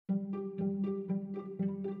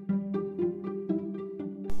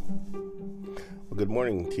Well, good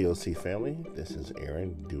morning, TLC family. This is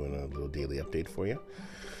Aaron doing a little daily update for you.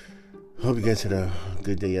 Hope you guys had a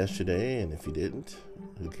good day yesterday, and if you didn't,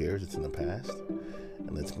 who cares? It's in the past.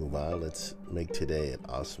 And let's move on. Let's make today an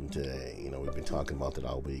awesome day. We've been talking about that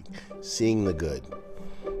all week. Seeing the good.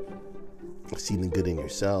 Seeing the good in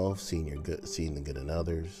yourself, seeing the good in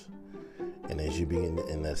others. And as you begin,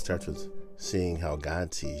 and that starts with seeing how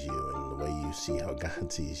God sees you, and the way you see how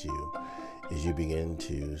God sees you. As you begin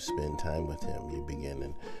to spend time with Him,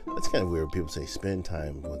 and that's kind of weird. People say spend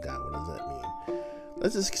time with God. What does that mean?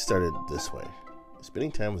 Let's just start it this way.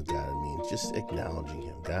 Spending time with God means just acknowledging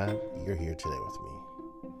Him. God, you're here today with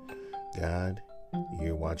me. God,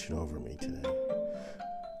 you're watching over me today.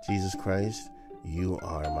 Jesus Christ, you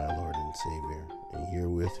are my Lord and Savior, and you're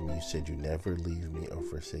with me. You said you never leave me or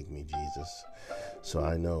forsake me, Jesus. So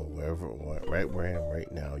I know right where I am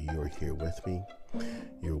right now, you are here with me.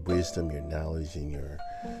 Your wisdom, your knowledge, and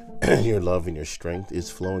your love and your strength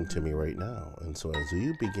is flowing to me right now. And so as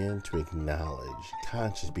you begin to acknowledge,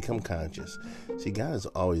 become conscious. See, God is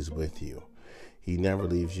always with you. He never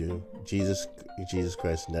leaves you. Jesus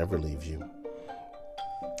Christ never leaves you.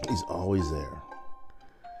 He's always there.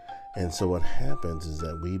 And so what happens is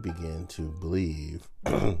that we begin to believe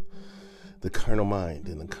the carnal mind.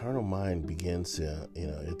 And the carnal mind begins to,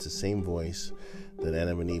 it's the same voice that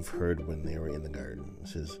Adam and Eve heard when they were in the garden. It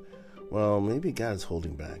says, well, maybe God's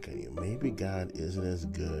holding back on you. Maybe God isn't as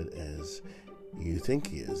good as you think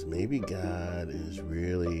He is. Maybe God is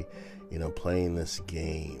really, playing this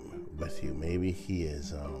game with you. Maybe He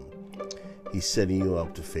is, He's setting you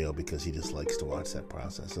up to fail because He just likes to watch that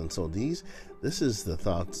process. And so this is the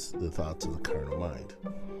thoughts of the carnal mind.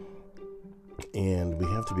 And we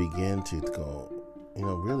have to begin to go,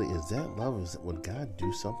 really, is that love? Would God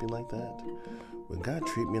do something like that? Would God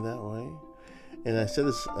treat me that way? And I said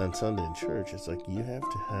this on Sunday in church. It's like you have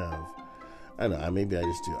to have, I don't know, maybe I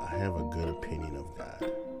just do. I have a good opinion of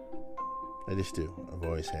God. I just do. I've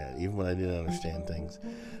always had. Even when I didn't understand things,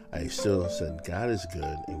 I still said God is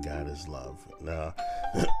good and God is love. Now,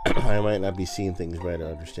 I might not be seeing things right or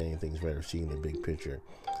understanding things right or seeing the big picture,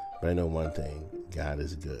 but I know one thing: God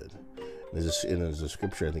is good. There's a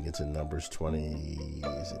scripture, I think it's in Numbers 20,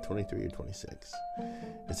 is it 23 or 26?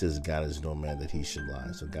 It says, God is no man that He should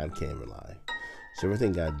lie, so God can't even lie. So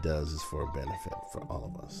everything God does is for a benefit for all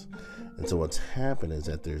of us. And so what's happened is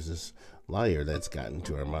that there's this liar that's gotten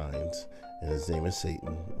to our minds, and his name is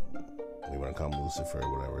Satan. We want to call him Lucifer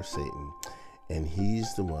or whatever, Satan. And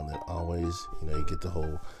he's the one that always, you get the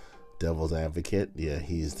whole devil's advocate. Yeah,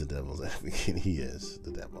 he's the devil's advocate. He is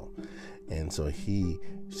the devil. And so he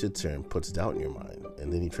sits there and puts doubt in your mind.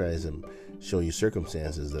 And then he tries to show you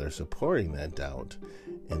circumstances that are supporting that doubt.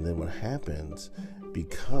 And then what happens,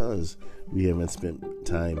 because we haven't spent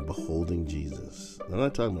time beholding Jesus. I'm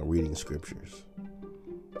not talking about reading scriptures.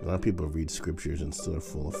 A lot of people read scriptures and still are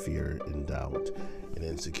full of fear and doubt and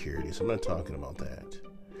insecurity. So I'm not talking about that.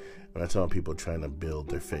 When I tell people trying to build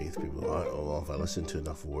their faith, people go, oh, well, if I listen to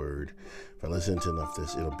enough word, if I listen to enough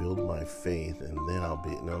this, it'll build my faith, and then I'll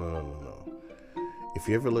be... No. If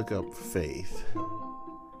you ever look up faith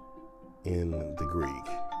in the Greek,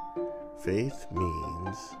 faith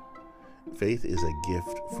is a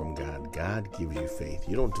gift from God. God gives you faith.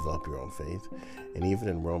 You don't develop your own faith. And even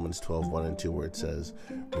in Romans 12:1 and 2, where it says,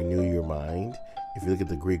 renew your mind, if you look at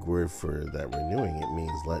the Greek word for that renewing, it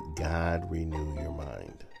means let God renew your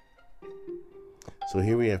mind. So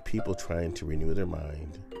here we have people trying to renew their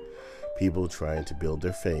mind, people trying to build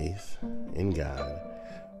their faith in God,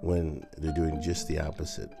 when they're doing just the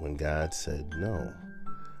opposite. When God said, no,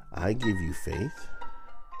 I give you faith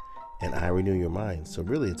and I renew your mind. So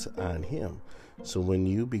really it's on Him. So when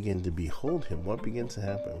you begin to behold Him, what begins to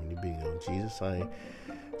happen? When you begin,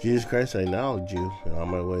 Jesus Christ, I acknowledge you in all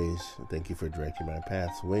my ways. Thank you for directing my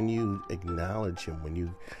paths. When you acknowledge Him, when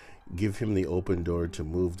you give Him the open door to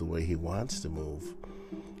move the way He wants to move,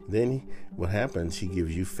 then what happens? He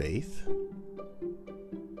gives you faith,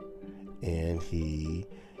 and He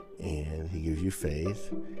gives you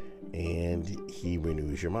faith, and He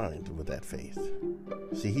renews your mind with that faith.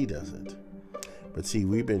 See, He does it. But see,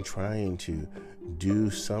 we've been trying to do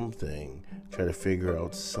something, try to figure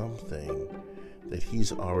out something that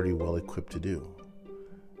He's already well equipped to do.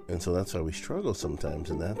 And so that's why we struggle sometimes,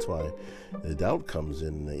 and that's why the doubt comes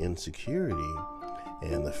in, the insecurity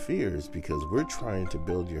and the fears, because we're trying to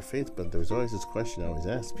build your faith. But there's always this question I always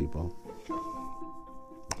ask people: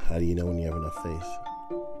 how do you know when you have enough faith?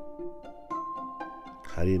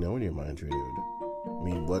 How do you know when your mind's renewed? I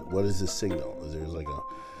mean, what is the signal? Is there like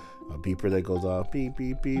a beeper that goes off, beep,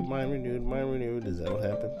 beep, beep, mind renewed, mind renewed? Is that what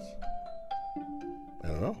happens? I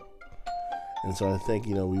don't know. And so I think,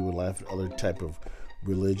 we would laugh at other type of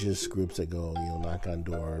religious groups that go, knock on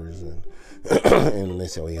doors and and they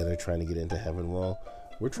say, oh yeah, they're trying to get into heaven. Well,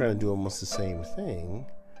 we're trying to do almost the same thing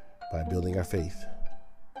by building our faith,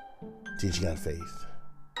 teaching on faith,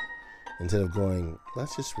 instead of going,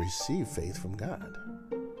 let's just receive faith from God.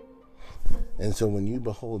 And so when you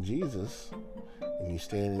behold Jesus and you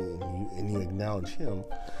stand and you acknowledge him,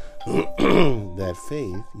 that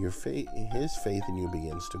his faith in you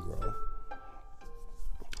begins to grow.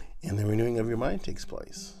 And the renewing of your mind takes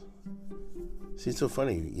place. See, it's so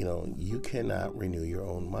funny, you cannot renew your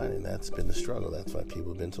own mind, and that's been the struggle. That's why people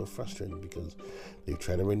have been so frustrated, because they've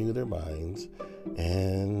tried to renew their minds,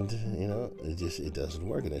 and, it doesn't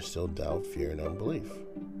work, and there's still doubt, fear, and unbelief.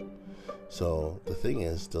 So the thing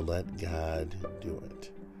is to let God do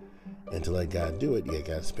it. And to let God do it, you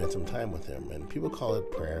got to spend some time with him. And people call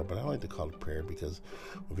it prayer, but I don't like to call it prayer, because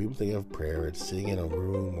when people think of prayer, it's sitting in a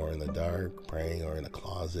room or in the dark, praying, or in a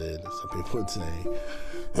closet, some people would say.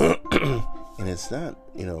 And it's not,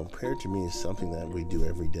 prayer to me is something that we do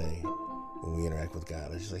every day when we interact with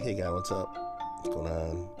God. It's just like, hey, God, what's up? What's going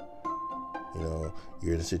on?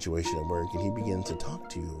 You're in a situation at work, and he begins to talk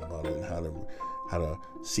to you about it and how to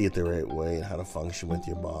see it the right way, and how to function with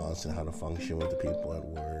your boss, and how to function with the people at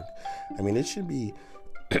work. I mean, it should be,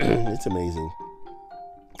 it's amazing.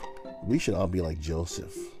 We should all be like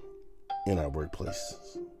Joseph in our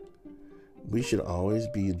workplaces. We should always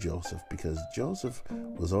be Joseph, because Joseph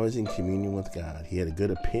was always in communion with God. He had a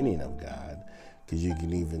good opinion of God, because you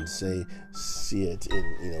can even see it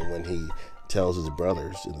in, when he tells his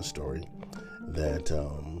brothers in the story that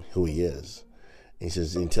who he is. And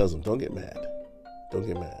he tells them, don't get mad. Don't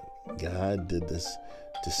get mad. God did this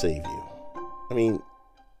to save you. I mean,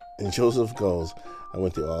 and Joseph goes, I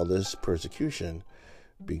went through all this persecution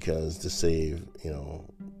because to save,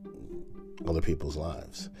 other people's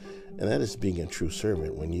lives. And that is being a true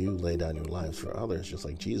servant, when you lay down your lives for others, just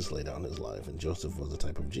like Jesus laid down his life. And Joseph was the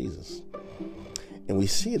type of Jesus. And we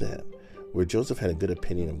see that where Joseph had a good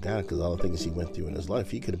opinion of God, because all the things he went through in his life,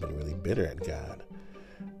 he could have been really bitter at God.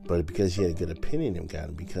 But because he had a good opinion of God,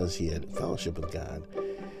 and because he had fellowship with God,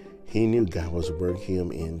 he knew God was working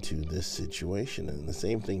him into this situation. And the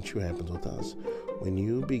same thing true happens with us. When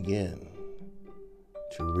you begin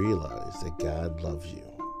to realize that God loves you,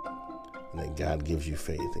 and that God gives you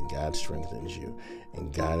faith, and God strengthens you,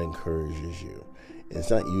 and God encourages you. It's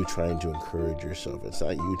not you trying to encourage yourself. It's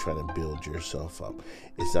not you trying to build yourself up.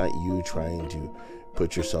 It's not you trying to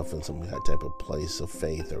put yourself in some type of place of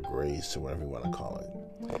faith or grace or whatever you want to call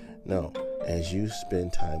it. No, as you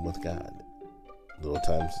spend time with God, little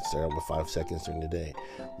times, start with 5 seconds during the day.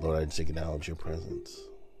 Lord, I just acknowledge your presence.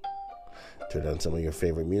 Turn on some of your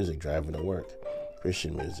favorite music driving to work.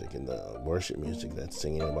 Christian music and the worship music that's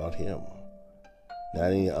singing about him.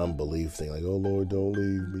 Not any unbelief thing like, oh, Lord, don't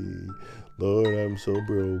leave me. Lord, I'm so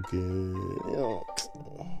broken.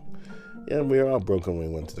 Yeah, we are all broken when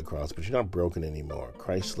we went to the cross, but you're not broken anymore.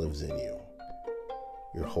 Christ lives in you.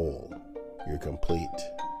 You're whole. You're complete.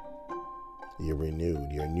 You're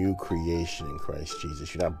renewed. You're a new creation in Christ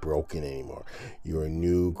Jesus. You're not broken anymore. You're a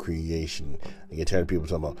new creation. I get tired of people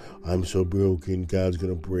talking about, I'm so broken, God's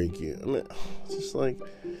going to break you. I mean, it's just like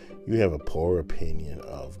you have a poor opinion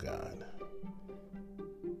of God.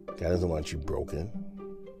 God doesn't want you broken.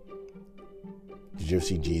 Did you ever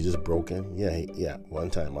see Jesus broken? Yeah,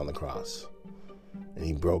 one time on the cross. And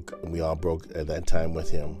he broke, and we all broke at that time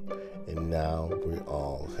with him. And now we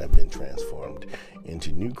all have been transformed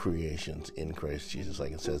into new creations in Christ Jesus,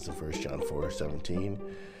 like it says in 1 John 4:17.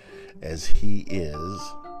 As he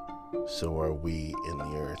is, so are we in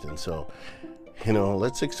the earth. And so,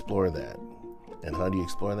 let's explore that. And how do you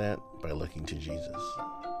explore that? By looking to Jesus.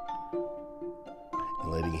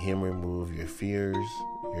 And letting him remove your fears,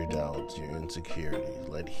 your doubts, your insecurities.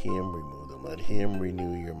 Let him remove them. Let him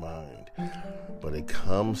renew your mind. But it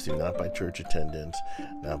comes through not by church attendance,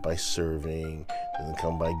 not by serving, doesn't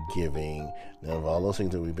come by giving, none of all those things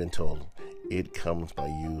that we've been told. It comes by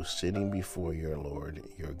you sitting before your Lord,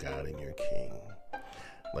 your God, and your King.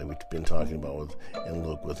 Like we've been talking about in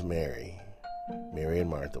Luke with Mary and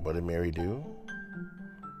Martha. What did Mary do?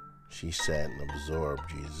 She sat and absorbed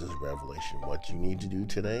Jesus' revelation. What you need to do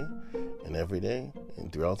today and every day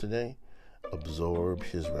and throughout the day, absorb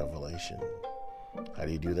his revelation. How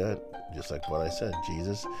do you do that? Just like what I said.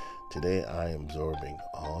 Jesus, today I am absorbing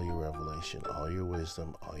all your revelation, all your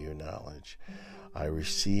wisdom, all your knowledge. I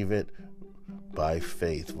receive it by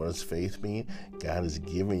faith. What does faith mean? God is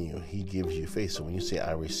giving you. He gives you faith. So when you say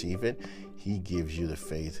I receive it, he gives you the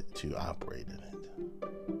faith to operate in it.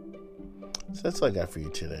 So that's all I got for you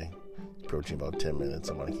today. Approaching about 10 minutes.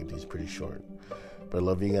 I want to keep these pretty short. But I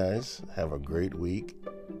love you guys. Have a great week.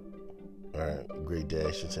 Or a great day,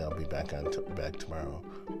 I should say. I'll be back tomorrow.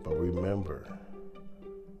 But remember,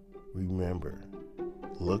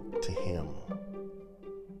 look to Him.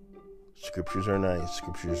 Scriptures are nice.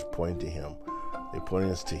 Scriptures point to Him. They point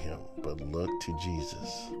us to Him. But look to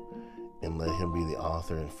Jesus and let Him be the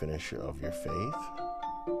author and finisher of your faith.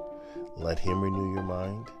 Let Him renew your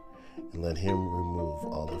mind and let Him remove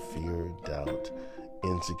all the fear, doubt,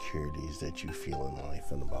 insecurities that you feel in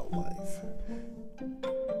life and about life.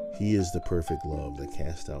 He is the perfect love that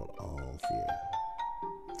casts out all fear.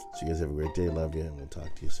 So you guys have a great day. Love you, and we'll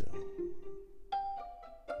talk to you soon.